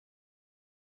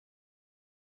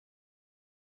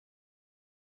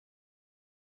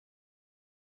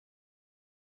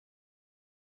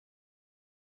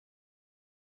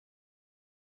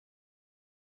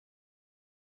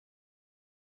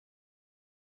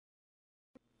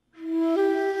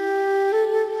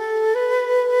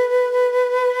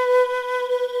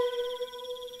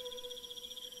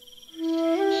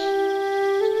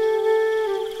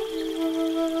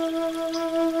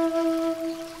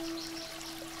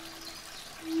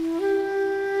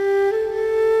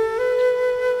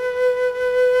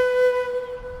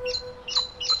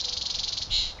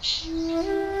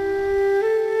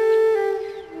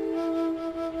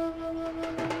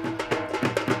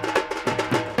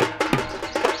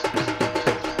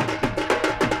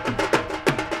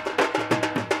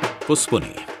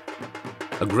Puspuni,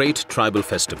 a great tribal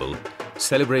festival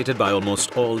celebrated by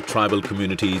almost all tribal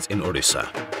communities in Odisha.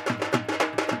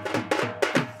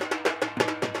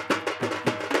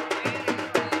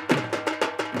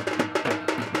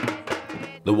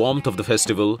 The warmth of the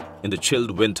festival in the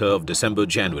chilled winter of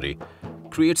December-January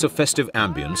creates a festive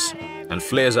ambience and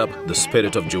flares up the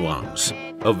spirit of Juangs,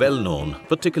 a well-known,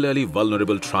 particularly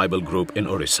vulnerable tribal group in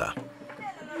Odisha.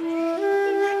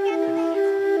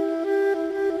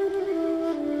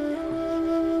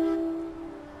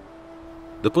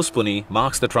 The Puspuni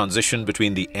marks the transition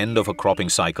between the end of a cropping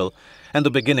cycle and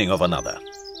the beginning of another.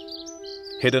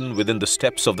 Hidden within the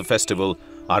steps of the festival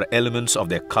are elements of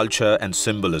their culture and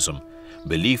symbolism,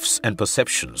 beliefs and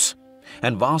perceptions,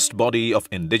 and vast body of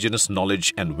indigenous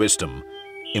knowledge and wisdom,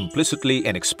 implicitly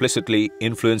and explicitly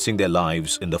influencing their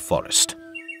lives in the forest.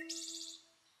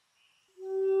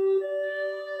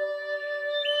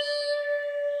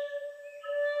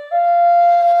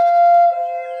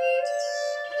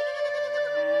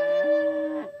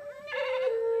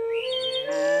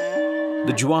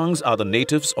 The Juangs are the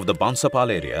natives of the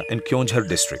Bansapal area in Keonjhar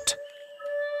district.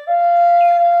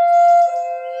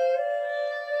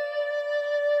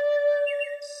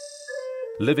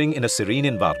 Living in a serene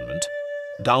environment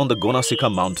down the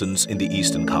Gonasika mountains in the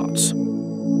eastern Ghats.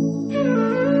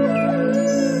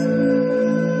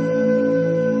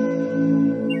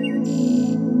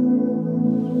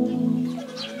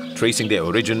 Tracing their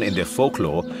origin in their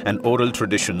folklore and oral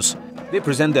traditions, they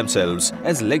present themselves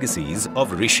as legacies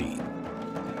of Rishi.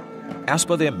 As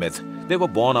per their myth, they were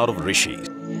born out of rishis.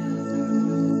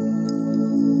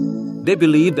 They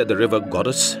believed that the river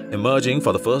goddess, emerging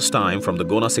for the first time from the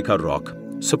Gonasika rock,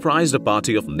 surprised a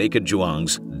party of naked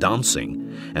Juangs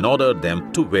dancing and ordered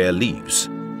them to wear leaves,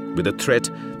 with the threat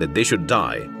that they should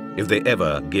die if they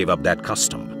ever gave up that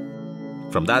custom.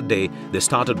 From that day, they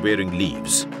started wearing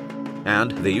leaves,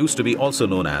 and they used to be also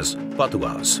known as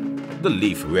Patuas, the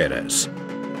leaf wearers.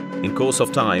 In course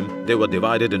of time, they were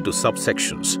divided into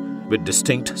subsections with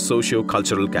distinct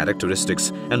socio-cultural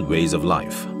characteristics and ways of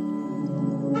life.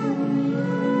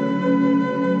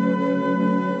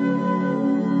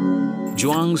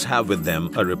 Juangs have with them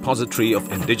a repository of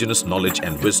indigenous knowledge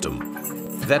and wisdom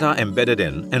that are embedded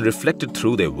in and reflected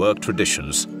through their work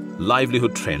traditions,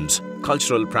 livelihood trends,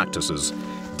 cultural practices,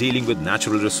 dealing with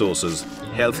natural resources,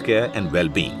 healthcare and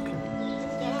well-being.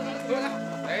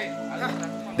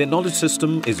 Their knowledge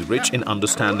system is rich in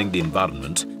understanding the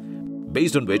environment,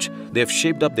 based on which they have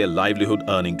shaped up their livelihood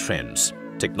earning trends,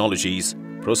 technologies,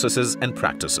 processes and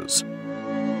practices.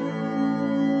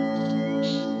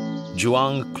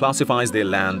 Juang classifies their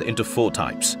land into 4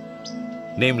 types,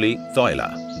 namely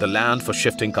Thoila, the land for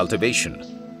shifting cultivation,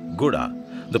 Guda,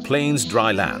 the plains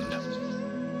dry land,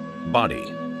 Badi,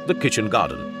 the kitchen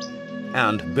garden,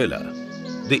 and Bila,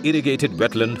 the irrigated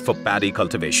wetland for paddy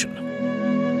cultivation.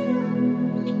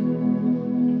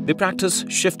 They practice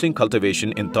shifting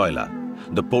cultivation in Thoila,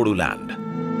 the Podu land.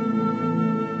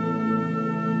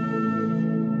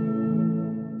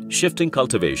 Shifting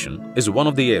cultivation is one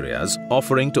of the areas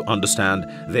offering to understand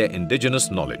their indigenous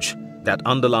knowledge that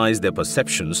underlies their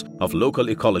perceptions of local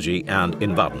ecology and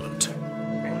environment.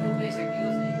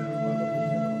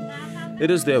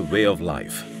 It is their way of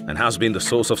life and has been the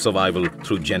source of survival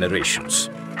through generations.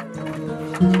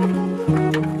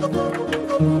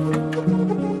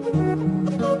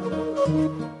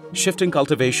 Shifting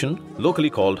cultivation, locally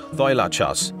called Thoila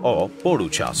chas or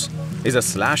Podu chas, is a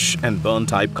slash and burn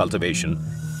type cultivation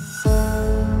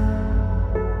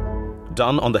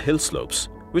done on the hill slopes,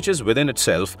 which is within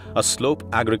itself a slope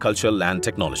agricultural land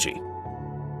technology.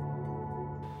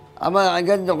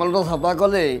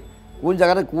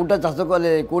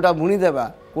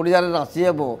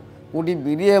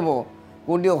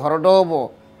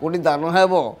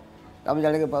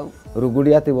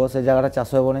 रुगुड़िया थी से जगह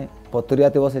चाष हेबनी पतुरिया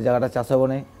थी से जगह चाष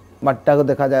हेबनी माटा को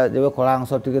देखा जाए जब खड़ा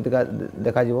अंश टी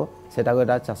देखा से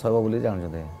चाष हेब बोली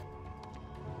जानते।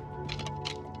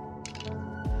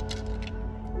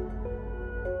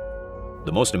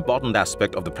 The most important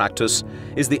aspect of the practice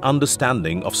is the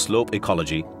understanding of slope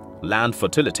ecology, land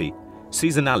fertility,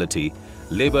 seasonality,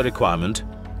 labor requirement,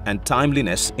 and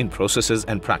timeliness in processes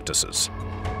and practices.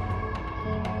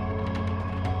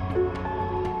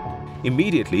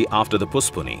 Immediately after the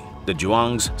Puspuni, the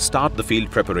Juangs start the field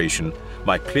preparation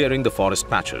by clearing the forest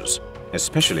patches,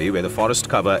 especially where the forest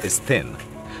cover is thin,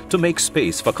 to make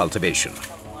space for cultivation.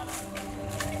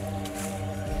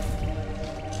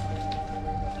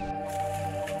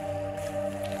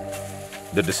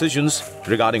 The decisions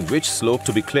regarding which slope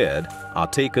to be cleared are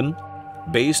taken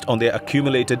based on their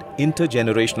accumulated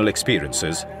intergenerational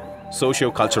experiences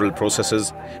socio-cultural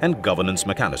processes, and governance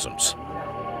mechanisms.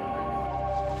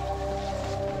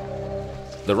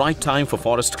 The right time for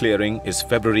forest clearing is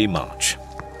February-March.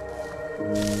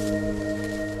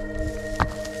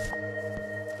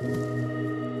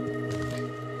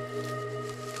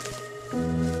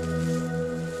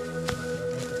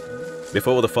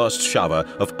 Before the first shower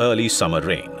of early summer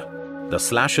rain, the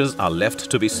slashes are left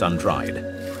to be sun-dried,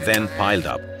 then piled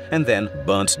up and then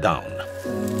burnt down.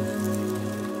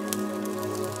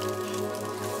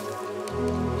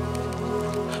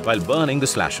 While burning the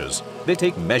slashes, they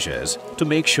take measures to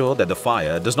make sure that the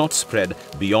fire does not spread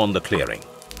beyond the clearing.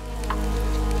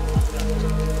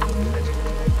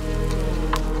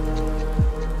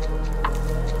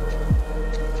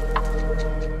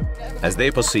 As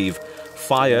they perceive,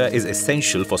 fire is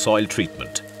essential for soil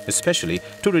treatment, especially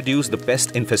to reduce the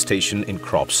pest infestation in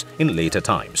crops in later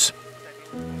times.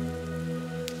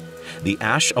 The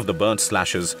ash of the burnt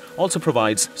slashes also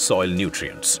provides soil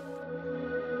nutrients.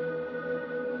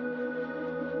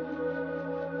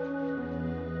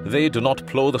 They do not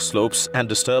plough the slopes and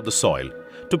disturb the soil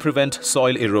to prevent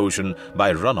soil erosion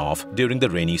by runoff during the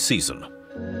rainy season.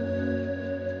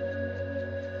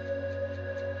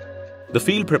 The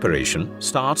field preparation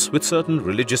starts with certain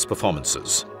religious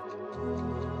performances.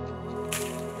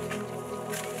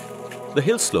 The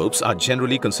hill slopes are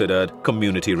generally considered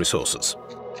community resources.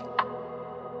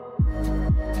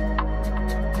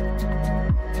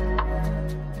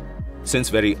 Since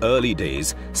very early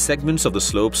days, segments of the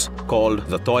slopes called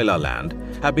the Toila land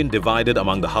have been divided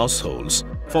among the households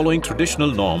following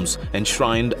traditional norms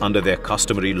enshrined under their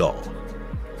customary law.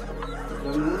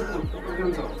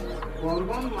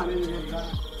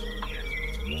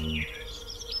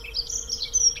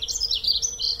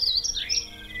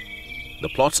 The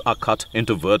plots are cut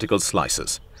into vertical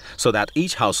slices so that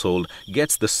each household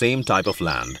gets the same type of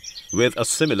land with a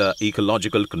similar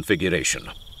ecological configuration.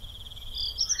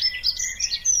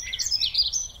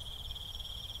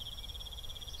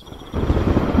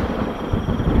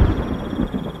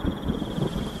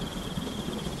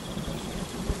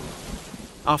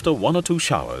 After one or two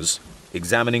showers,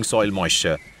 examining soil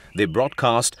moisture, they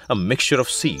broadcast a mixture of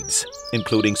seeds,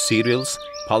 including cereals,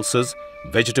 pulses,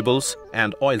 vegetables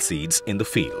and oilseeds in the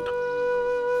field.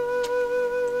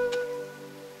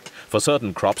 For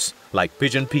certain crops like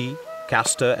pigeon pea,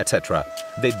 castor, etc.,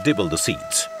 they dibble the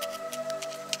seeds.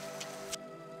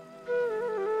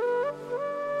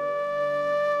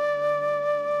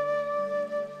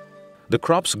 The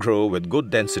crops grow with good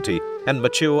density and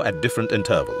mature at different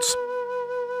intervals.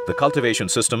 The cultivation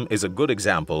system is a good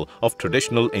example of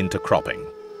traditional intercropping.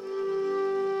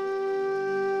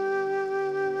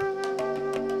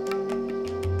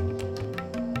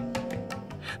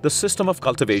 The system of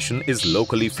cultivation is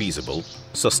locally feasible,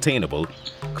 sustainable,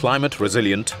 climate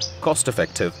resilient,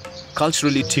 cost-effective,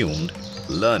 culturally tuned,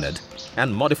 learned,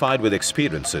 and modified with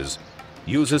experiences,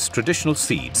 uses traditional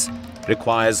seeds,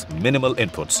 requires minimal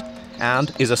inputs,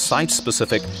 and is a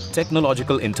site-specific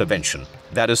technological intervention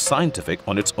that is scientific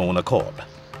on its own accord.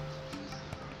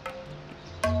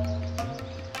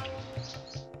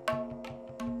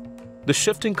 The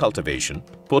shifting cultivation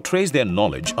portrays their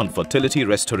knowledge on fertility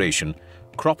restoration,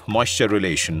 crop moisture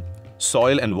relation,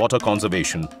 soil and water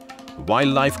conservation,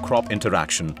 wildlife-crop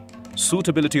interaction,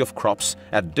 suitability of crops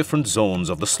at different zones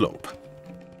of the slope.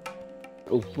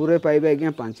 उपरे पाइबे आज्ञा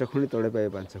 5 खंडी तळे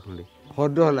पाइबे 5 खंडी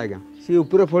heard होला आज्ञा सी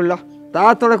उपरे फोड़ला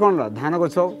ता तळे कोनला धान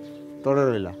गछ तळे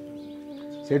रहला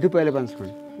सेठी पाइले 5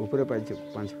 खंडी उपरे पाइछे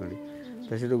 5 खंडी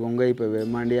त सेठी गंगाई पाइबे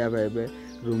मांडिया पाइबे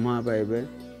रुमा पाइबे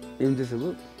एमती सब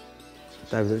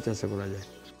ता भीतर चाष करा जाय.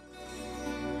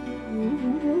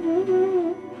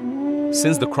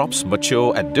 Since the crops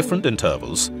mature at different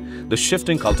intervals, the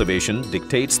shifting cultivation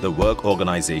dictates the work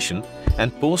organization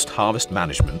and post-harvest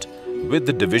management with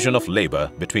the division of labor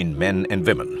between men and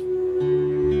women.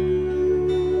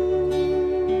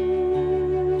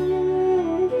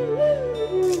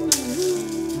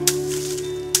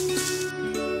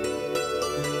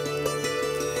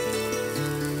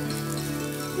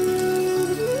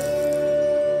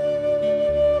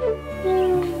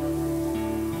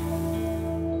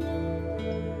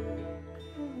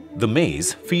 The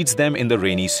maize feeds them in the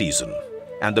rainy season,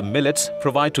 and the millets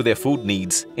provide to their food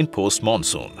needs in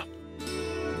post-monsoon.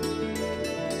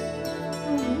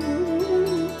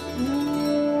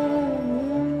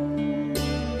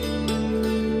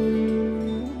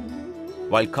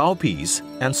 While cowpeas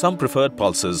and some preferred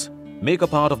pulses make a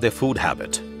part of their food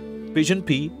habit, pigeon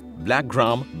pea, black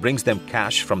gram brings them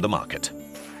cash from the market.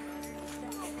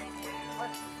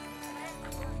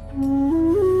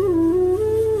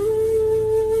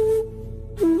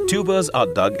 Tubers are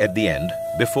dug at the end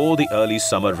before the early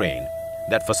summer rain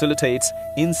that facilitates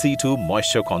in situ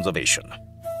moisture conservation.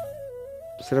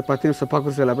 सेटा पाती सफा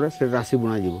कर सारा पर से राशि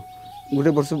बुना जीव गोटे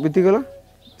वर्ष बीतीगला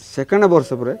सेकेंड वर्ष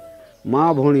पर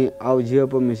माँ भौणी आउ झील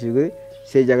पर मिसिक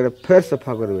से जगह फेर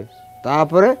सफा करेंगे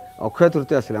तापर अक्षय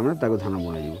तृतीय आसला मैंने धान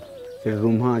बुना जीव से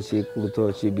रुम्हा अच्छी कुर्थ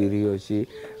अच्छी बिरी अच्छी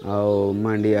आउ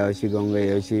मांडिया अच्छी गंगाई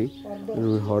अच्छी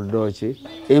हरड अच्छी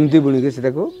एमती बुणिक से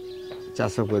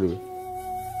चाष करेंगे.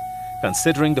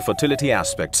 Considering the fertility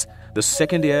aspects, the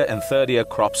second year and third year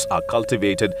crops are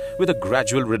cultivated with a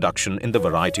gradual reduction in the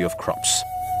variety of crops.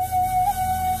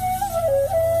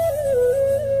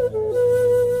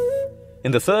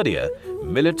 In the third year,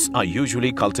 millets are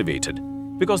usually cultivated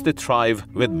because they thrive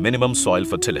with minimum soil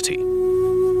fertility.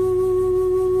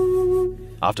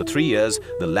 After 3 years,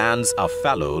 the lands are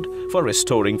fallowed for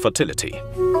restoring fertility.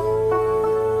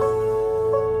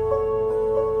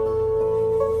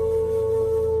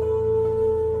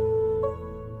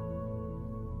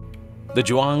 The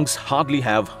Juangs hardly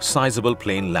have sizable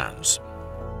plain lands.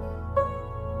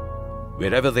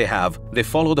 Wherever they have, they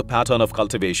follow the pattern of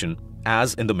cultivation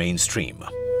as in the mainstream.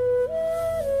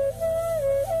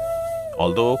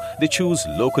 Although they choose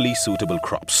locally suitable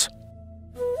crops.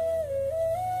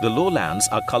 The lowlands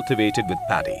are cultivated with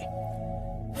paddy.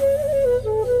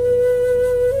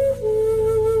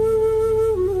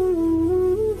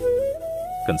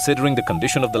 Considering the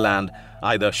condition of the land,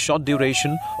 either short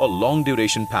duration or long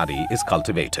duration paddy is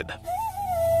cultivated.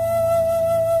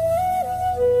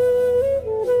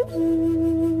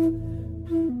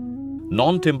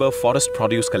 Non-timber forest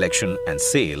produce collection and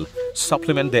sale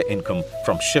supplement their income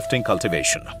from shifting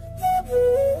cultivation.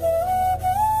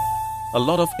 A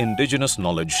lot of indigenous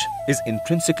knowledge is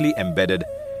intrinsically embedded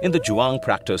in the Juang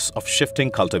practice of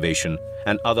shifting cultivation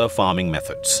and other farming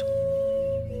methods.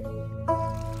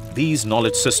 These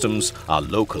knowledge systems are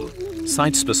local,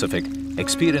 site-specific,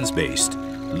 experience-based,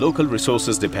 local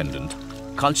resources dependent,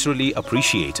 culturally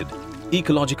appreciated,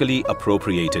 ecologically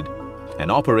appropriated, and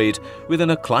operate within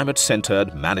a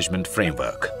climate-centered management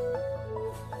framework.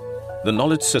 The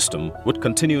knowledge system would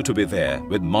continue to be there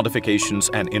with modifications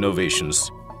and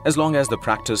innovations as long as the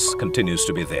practice continues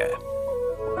to be there.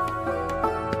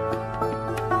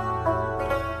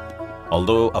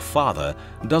 Although a father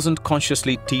doesn't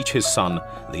consciously teach his son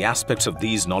the aspects of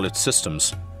these knowledge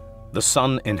systems, the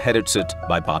son inherits it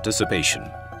by participation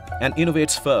and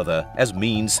innovates further as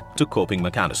means to coping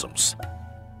mechanisms.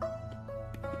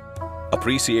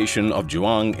 Appreciation of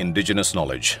Juang indigenous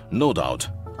knowledge, no doubt,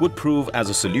 would prove as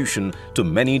a solution to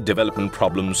many development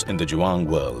problems in the Juang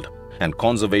world and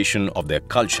conservation of their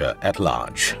culture at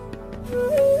large.